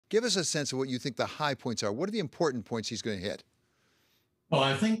Give us a sense of what you think the high points are. What are the important points he's going to hit? Well,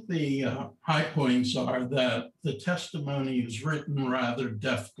 I think the high points are that the testimony is written rather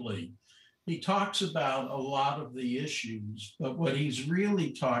deftly. He talks about a lot of the issues, but what he's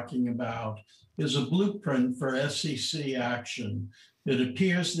really talking about is a blueprint for SEC action. It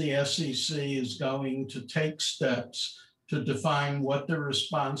appears the SEC is going to take steps to define what their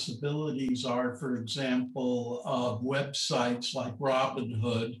responsibilities are, for example, of websites like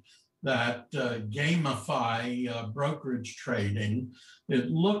Robinhood that gamify brokerage trading.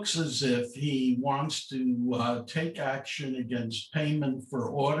 It looks as if he wants to take action against payment for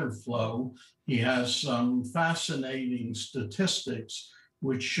order flow. He has some fascinating statistics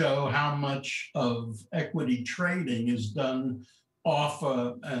which show how much of equity trading is done off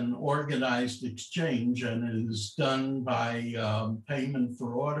an organized exchange and is done by payment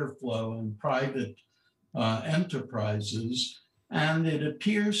for order flow in private enterprises. And it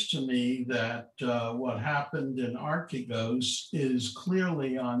appears to me that what happened in Archegos is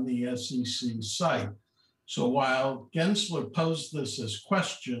clearly on the SEC site. So while Gensler posed this as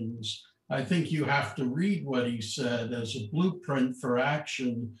questions, I think you have to read what he said as a blueprint for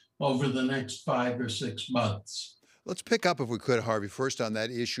action over the next 5 or 6 months. Let's pick up, if we could, Harvey, first on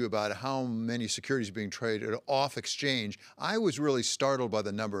that issue about how many securities are being traded off exchange. I was really startled by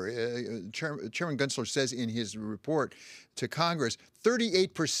the number. Chairman Gensler says in his report to Congress,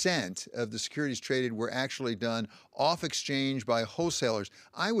 38% of the securities traded were actually done off exchange by wholesalers.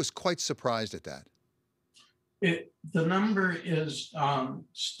 I was quite surprised at that. The number is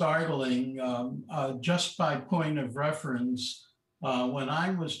startling. Just by point of reference, when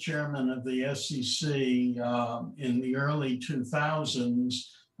I was chairman of the SEC in the early 2000s,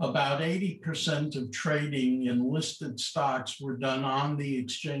 about 80% of trading in listed stocks were done on the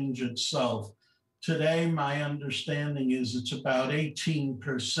exchange itself. Today, my understanding is it's about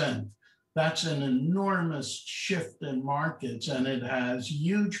 18%. That's an enormous shift in markets, and it has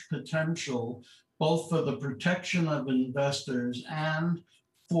huge potential both for the protection of investors and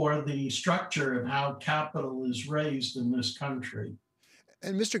for the structure of how capital is raised in this country.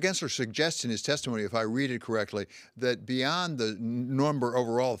 And Mr. Gensler suggests in his testimony, if I read it correctly, that beyond the number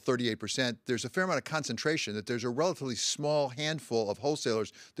overall of 38%, there's a fair amount of concentration, that there's a relatively small handful of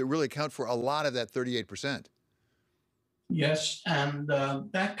wholesalers that really account for a lot of that 38%. Yes, and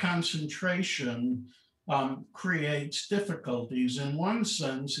that concentration creates difficulties. In one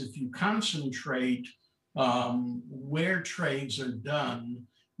sense, if you concentrate where trades are done,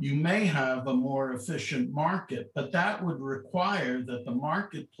 you may have a more efficient market, but that would require that the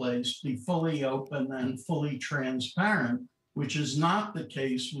marketplace be fully open and fully transparent, which is not the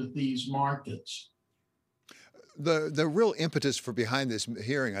case with these markets. The real impetus for behind this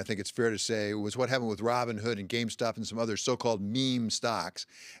hearing, I think it's fair to say, was what happened with Robinhood and GameStop and some other so-called meme stocks.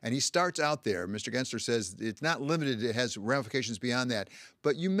 And he starts out there. Mr. Gensler says it's not limited. It has ramifications beyond that.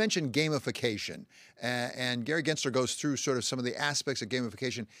 But you mentioned gamification. And Gary Gensler goes through sort of some of the aspects of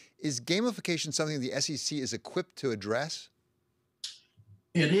gamification. Is gamification something the SEC is equipped to address?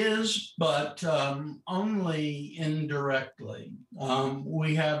 It is, but only indirectly.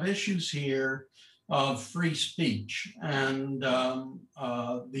 We have issues here of free speech, and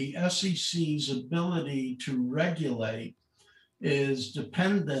the SEC's ability to regulate is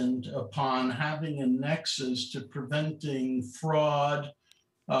dependent upon having a nexus to preventing fraud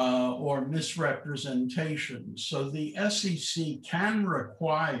or misrepresentation. So the SEC can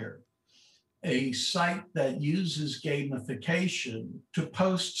require a site that uses gamification to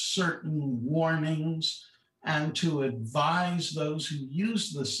post certain warnings and to advise those who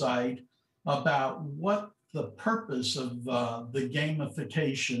use the site about what the purpose of the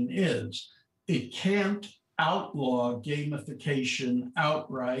gamification is. It can't outlaw gamification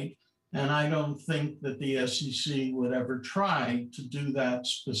outright, and I don't think that the SEC would ever try to do that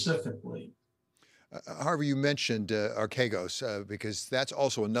specifically. Harvey, you mentioned Archegos because that's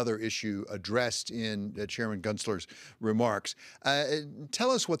also another issue addressed in Chairman Gensler's remarks. Tell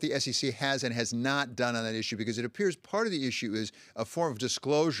us what the SEC has and has not done on that issue, because it appears part of the issue is a form of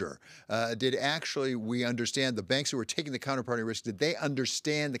disclosure. Did actually we understand the banks who were taking the counterparty risk, did they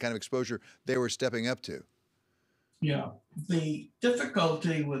understand the kind of exposure they were stepping up to? Yeah, the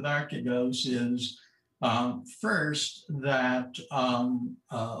difficulty with Archegos is first, that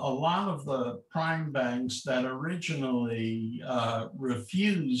a lot of the prime banks that originally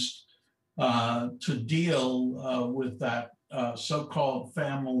refused to deal with that so-called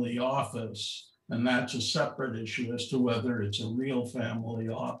family office, and that's a separate issue as to whether it's a real family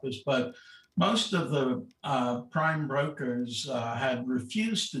office, but most of the prime brokers had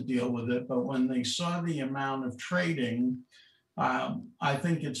refused to deal with it, but when they saw the amount of trading, I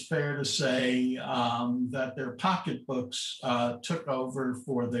think it's fair to say that their pocketbooks took over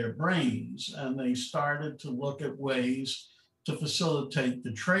for their brains, and they started to look at ways to facilitate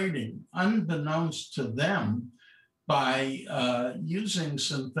the trading, unbeknownst to them, by using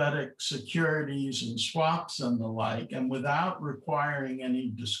synthetic securities and swaps and the like, and without requiring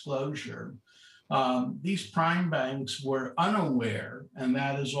any disclosure. These prime banks were unaware, and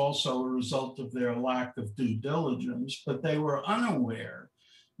that is also a result of their lack of due diligence, but they were unaware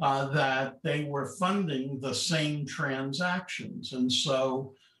that they were funding the same transactions. And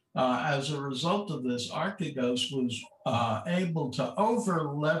so as a result of this, Archegos was able to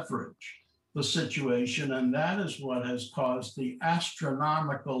over-leverage the situation, and that is what has caused the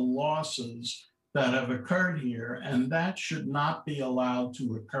astronomical losses that have occurred here, and that should not be allowed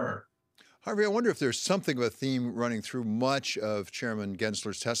to occur. Harvey, I wonder if there's something of a theme running through much of Chairman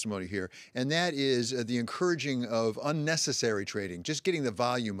Gensler's testimony here, and that is the encouraging of unnecessary trading, just getting the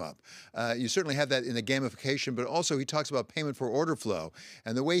volume up. You certainly have that in the gamification, but also he talks about payment for order flow.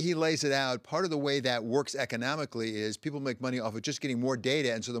 And the way he lays it out, part of the way that works economically is people make money off of just getting more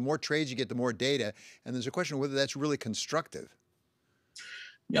data, and so the more trades you get, the more data. And there's a question of whether that's really constructive.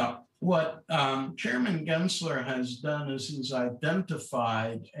 Yeah, what Chairman Gensler has done is he's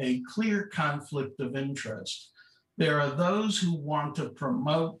identified a clear conflict of interest. There are those who want to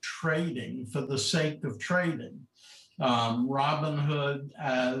promote trading for the sake of trading. Robinhood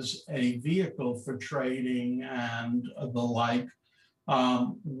as a vehicle for trading and the like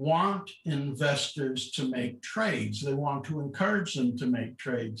want investors to make trades. They want to encourage them to make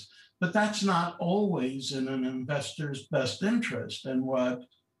trades, but that's not always in an investor's best interest. And what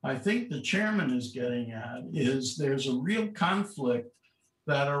I think the chairman is getting at is there's a real conflict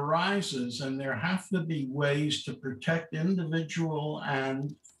that arises, and there have to be ways to protect individual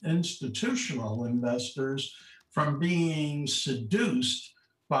and institutional investors from being seduced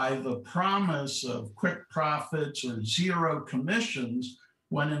by the promise of quick profits or zero commissions,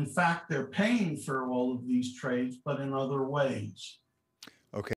 when in fact they're paying for all of these trades, but in other ways.